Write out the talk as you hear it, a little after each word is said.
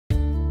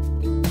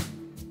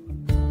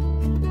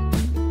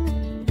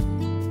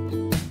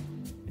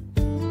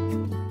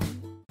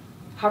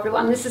Hi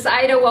everyone, this is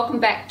Ada. Welcome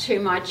back to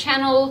my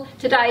channel.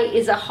 Today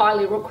is a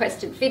highly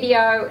requested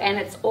video and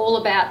it's all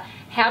about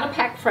how to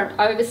pack for an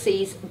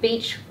overseas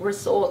beach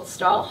resort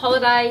style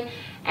holiday.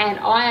 And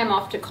I am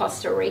off to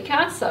Costa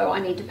Rica, so I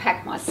need to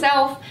pack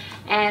myself.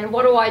 And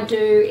what do I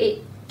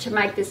do to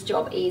make this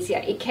job easier?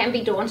 It can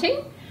be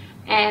daunting,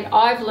 and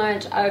I've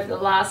learned over the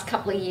last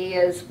couple of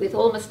years with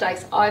all the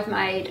mistakes I've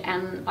made,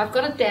 and I've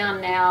got it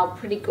down now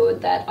pretty good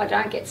that I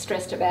don't get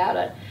stressed about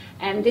it.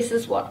 And this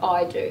is what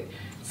I do.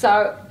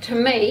 So to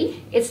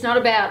me, it's not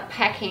about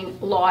packing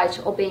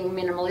light or being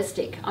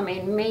minimalistic. I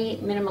mean,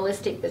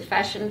 minimalistic with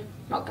fashion,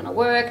 not going to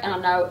work. And I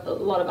know a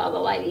lot of other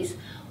ladies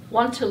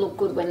want to look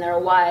good when they're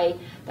away.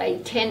 They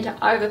tend to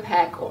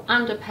overpack or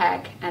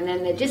underpack, and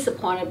then they're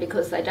disappointed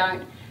because they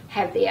don't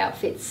have the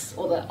outfits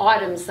or the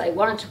items they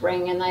wanted to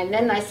bring, and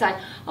then they say,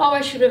 oh,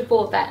 I should have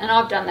bought that. And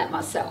I've done that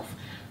myself.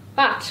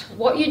 But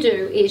what you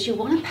do is you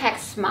want to pack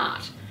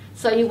smart.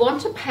 So you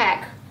want to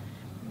pack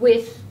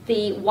with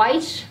the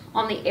weight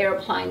on the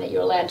airplane that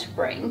you're allowed to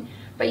bring,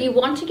 but you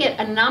want to get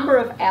a number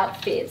of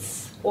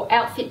outfits or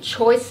outfit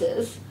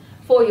choices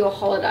for your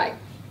holiday.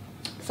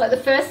 So the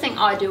first thing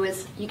I do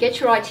is you get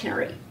your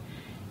itinerary.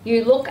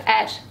 You look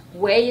at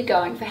where you're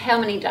going for how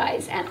many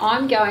days, and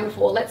I'm going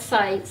for, let's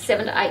say,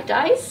 7 to 8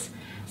 days.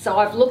 So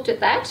I've looked at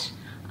that.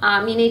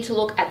 You need to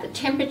look at the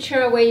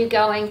temperature where you're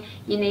going.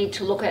 You need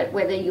to look at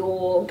whether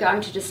you're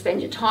going to just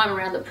spend your time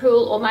around the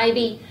pool, or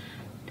maybe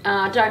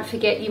don't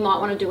forget, you might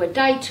want to do a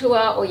day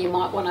tour, or you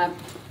might want to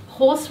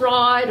horse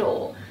ride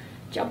or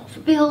jump off a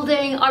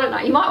building. I don't know,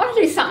 you might want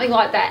to do something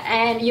like that.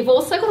 And you've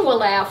also got to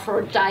allow for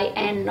a day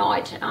and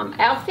night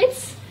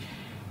outfits.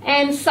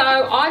 And so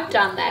I've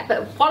done that,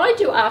 but what I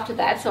do after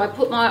that, so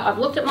I've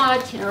looked at my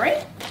itinerary,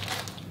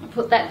 I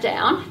put that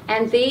down,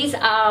 and these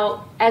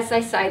are, as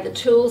they say, the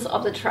tools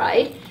of the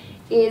trade,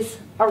 is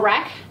a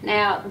rack.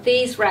 Now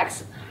these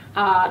racks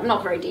are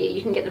not very dear.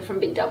 You can get them from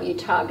Big W,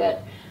 Target,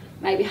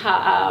 maybe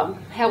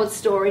Howard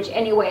Storage,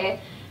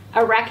 anywhere.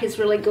 A rack is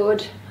really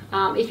good.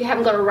 If you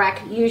haven't got a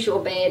rack, use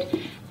your bed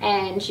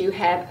and you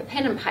have a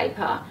pen and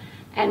paper.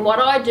 And what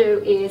I do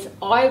is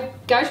I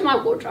go to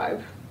my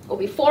wardrobe, or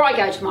before I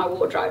go to my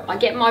wardrobe, I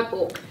get my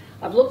book,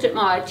 I've looked at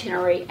my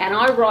itinerary, and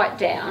I write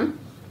down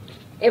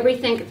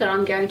everything that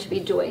I'm going to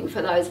be doing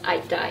for those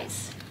 8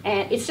 days.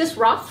 And it's just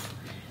rough.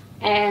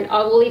 And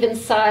I will even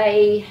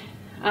say,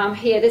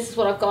 here, this is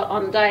what I've got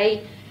on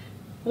day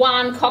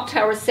 1,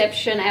 cocktail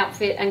reception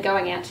outfit and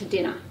going out to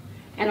dinner.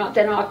 And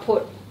then I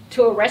put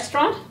to a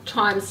restaurant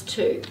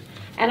 ×2.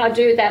 And I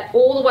do that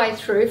all the way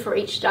through for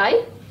each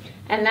day.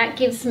 And that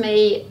gives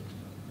me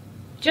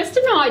just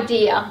an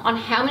idea on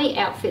how many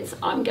outfits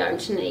I'm going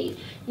to need.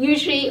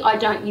 Usually I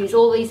don't use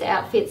all these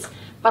outfits,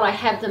 but I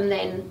have them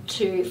then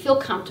to feel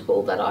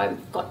comfortable that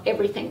I've got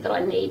everything that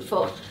I need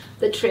for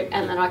the trip,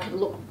 and then I can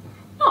look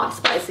nice,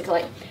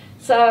 basically.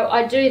 So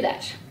I do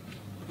that.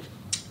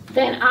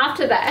 Then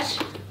after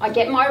that, I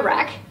get my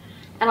rack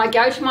and I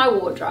go to my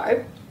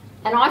wardrobe,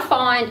 and I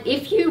find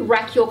if you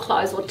rack your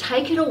clothes or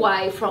take it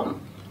away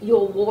from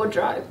your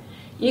wardrobe,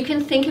 you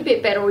can think a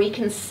bit better, or you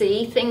can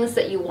see things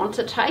that you want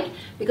to take,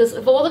 because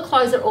if all the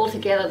clothes are all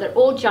together, they're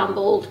all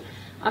jumbled.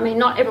 I mean,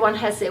 not everyone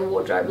has their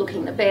wardrobe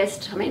looking the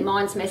best. I mean,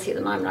 mine's messy at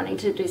the moment. I need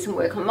to do some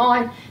work on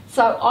mine.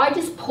 So I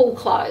just pull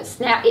clothes.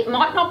 Now, it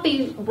might not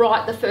be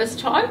right the first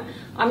time.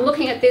 I'm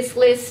looking at this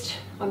list,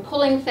 I'm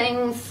pulling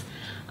things.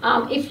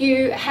 If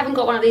you haven't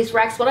got one of these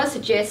racks, what I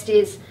suggest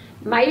is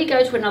maybe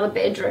go to another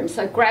bedroom.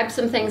 So grab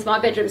some things. My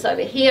bedroom's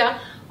over here.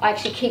 I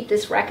actually keep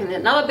this rack in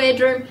another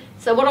bedroom.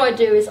 So what I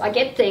do is I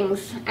get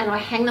things and I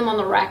hang them on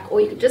the rack, or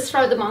you could just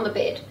throw them on the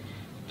bed.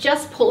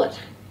 Just pull it.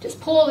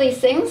 Just pull all these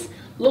things.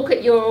 Look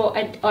at your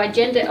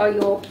agenda or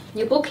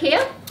your book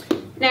here.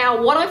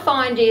 Now what I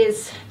find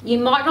is you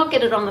might not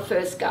get it on the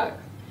first go.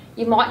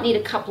 You might need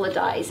a couple of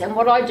days. And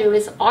what I do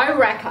is I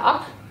rack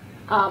up,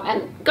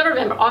 and got to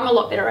remember, I'm a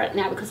lot better at it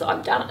now because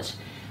I've done it.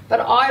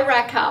 But I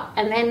rack up,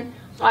 and then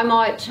I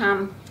might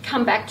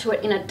come back to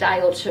it in a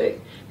day or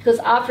two, because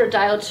after a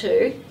day or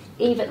two,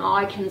 even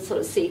I can sort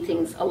of see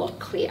things a lot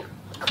clearer.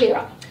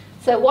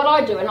 So what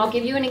I do, and I'll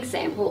give you an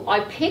example,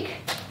 I pick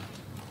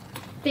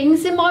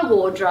things in my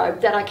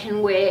wardrobe that I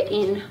can wear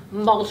in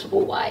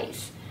multiple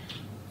ways.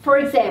 For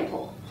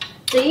example,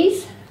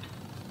 these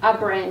are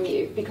brand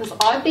new because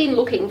I've been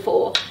looking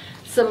for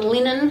some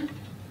linen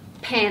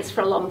pants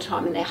for a long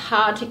time, and they're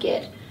hard to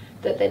get,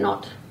 that they're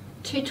not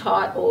too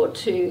tight or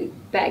too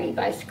baggy,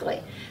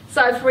 basically.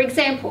 So for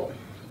example,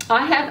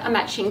 I have a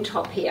matching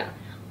top here,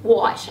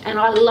 white, and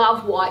I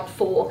love white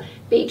for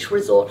beach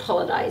resort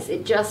holidays.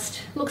 It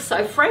just looks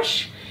so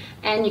fresh,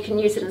 and you can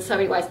use it in so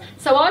many ways.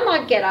 So I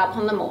might get up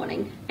in the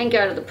morning and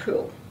go to the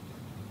pool.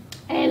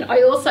 And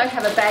I also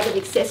have a bag of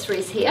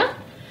accessories here,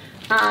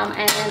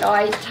 and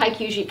I take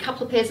usually a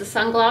couple of pairs of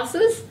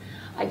sunglasses.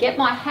 I get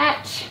my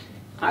hat,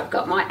 I've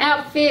got my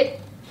outfit,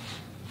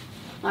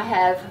 I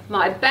have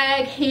my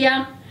bag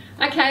here.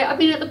 Okay, I've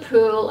been at the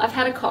pool, I've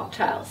had a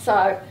cocktail,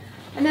 so,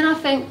 and then I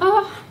think,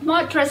 oh,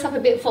 might dress up a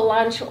bit for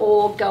lunch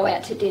or go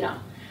out to dinner.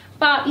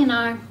 But, you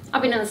know,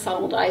 I've been in the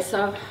sun all day,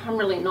 so I'm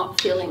really not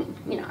feeling,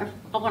 you know,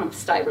 I want to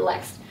stay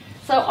relaxed.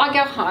 So I go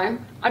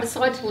home, I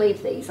decide to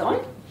leave these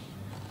on,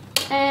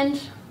 and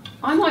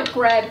I might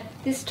grab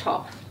this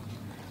top,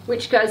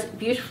 which goes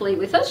beautifully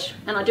with it,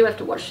 and I do have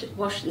to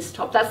wash this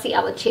top. That's the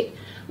other tip.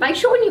 Make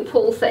sure when you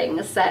pull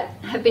things that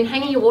have been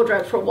hanging in your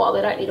wardrobe for a while,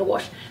 they don't need a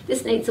wash.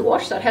 This needs a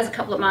wash, so it has a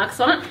couple of marks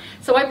on it.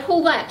 So I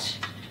pull that,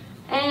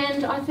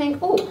 and I think,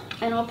 oh,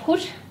 and I'll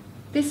put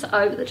this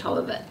over the top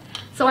of it.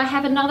 So I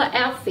have another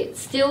outfit,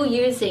 still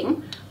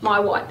using my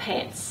white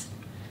pants.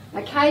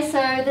 Okay,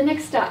 so the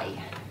next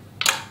day,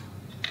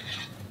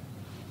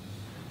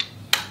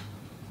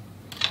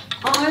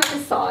 I've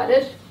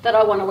decided that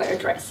I want to wear a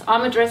dress.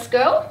 I'm a dress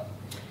girl,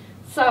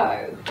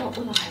 so what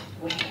will I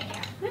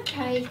wear?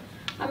 Okay,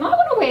 I might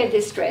want to wear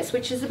this dress,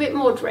 which is a bit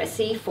more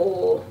dressy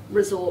for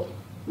resort,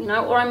 you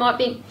know, or I might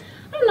be,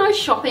 I don't know,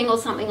 shopping or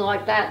something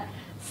like that.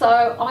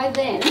 So I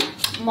then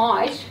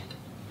might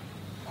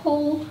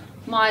pull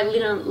my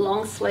linen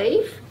long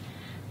sleeve,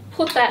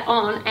 put that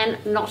on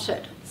and knot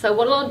it. So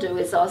what I'll do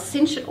is I'll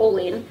cinch it all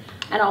in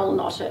and I'll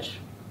knot it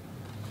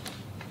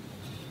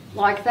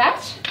like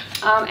that.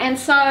 And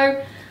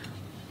so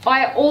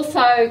I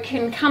also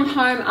can come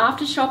home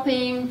after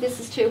shopping.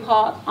 This is too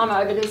hot, I'm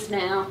over this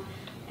now,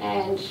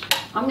 and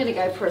I'm going to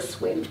go for a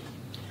swim.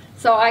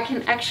 So I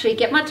can actually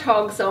get my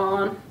togs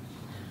on,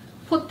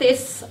 put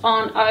this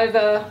on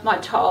over my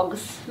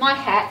togs, my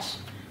hat,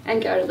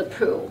 and go to the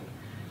pool.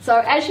 So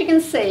as you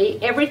can see,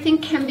 everything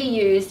can be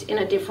used in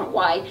a different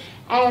way.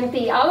 And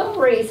the other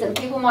reason,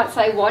 people might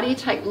say, why do you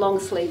take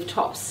long sleeve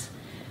tops?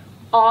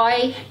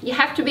 You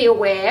have to be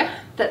aware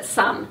that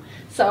sun.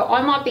 So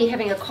I might be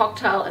having a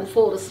cocktail and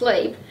fall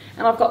asleep,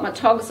 and I've got my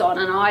togs on,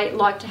 and I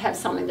like to have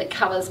something that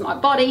covers my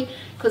body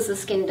because of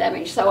skin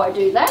damage. So I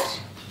do that.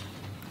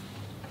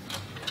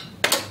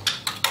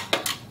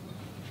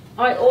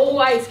 I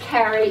always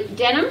carry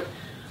denim.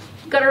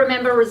 Got to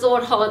remember,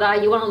 resort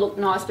holiday, you want to look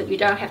nice, but you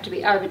don't have to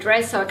be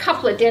overdressed. So a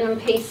couple of denim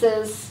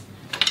pieces.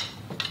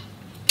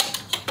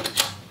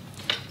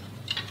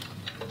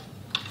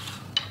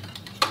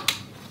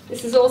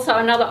 This is also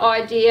another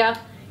idea.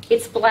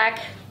 It's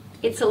black,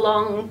 it's a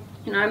long,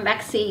 you know,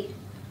 maxi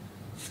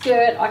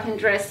skirt. I can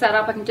dress that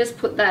up. I can just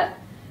put that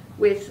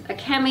with a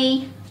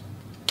cami.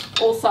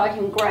 Also, I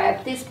can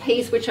grab this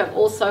piece, which I've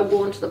also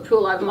worn to the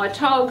pool over my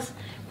togs,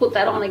 put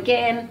that on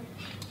again,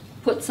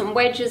 put some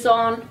wedges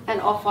on,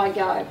 and off I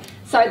go.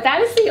 So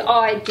that is the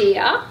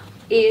idea,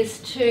 is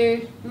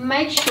to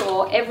make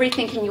sure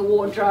everything in your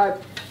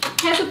wardrobe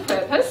has a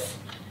purpose.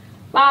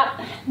 But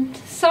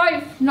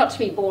so, not to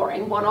be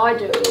boring, what I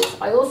do is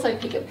I also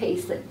pick a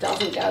piece that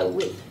doesn't go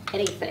with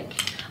anything.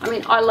 I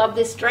mean, I love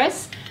this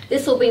dress.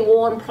 This will be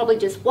worn probably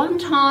just one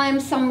time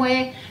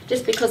somewhere,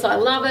 just because I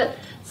love it.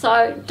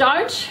 So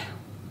don't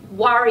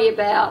worry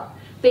about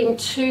being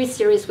too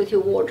serious with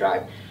your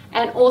wardrobe.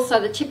 And also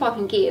the tip I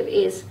can give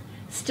is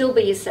still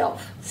be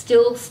yourself.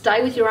 Still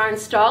stay with your own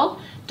style.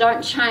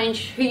 Don't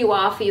change who you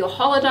are for your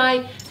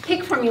holiday.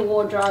 Pick from your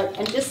wardrobe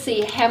and just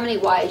see how many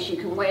ways you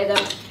can wear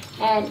them.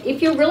 And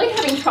if you're really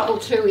having trouble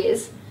too,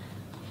 is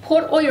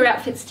put all your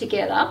outfits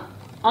together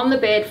on the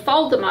bed,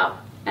 fold them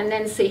up, and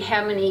then see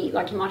how many,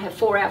 like you might have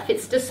 4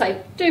 outfits, just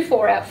say do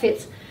 4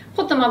 outfits,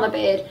 put them on the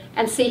bed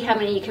and see how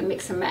many you can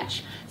mix and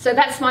match. So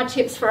that's my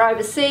tips for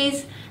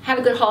overseas. Have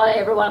a good holiday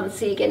everyone, and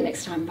see you again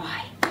next time.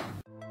 Bye.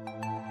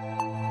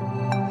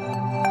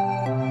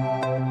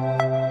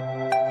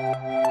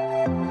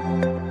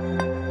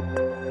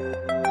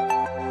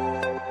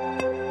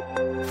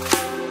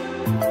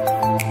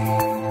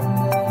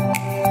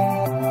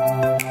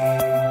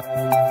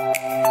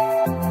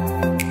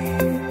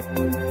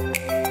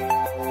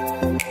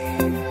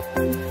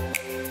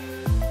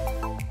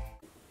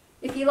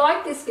 If you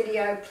like this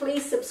video,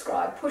 please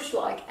subscribe, push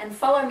like, and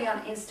follow me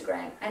on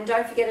Instagram. And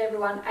don't forget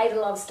everyone, Ada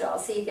Love Style.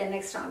 See you again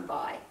next time.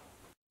 Bye.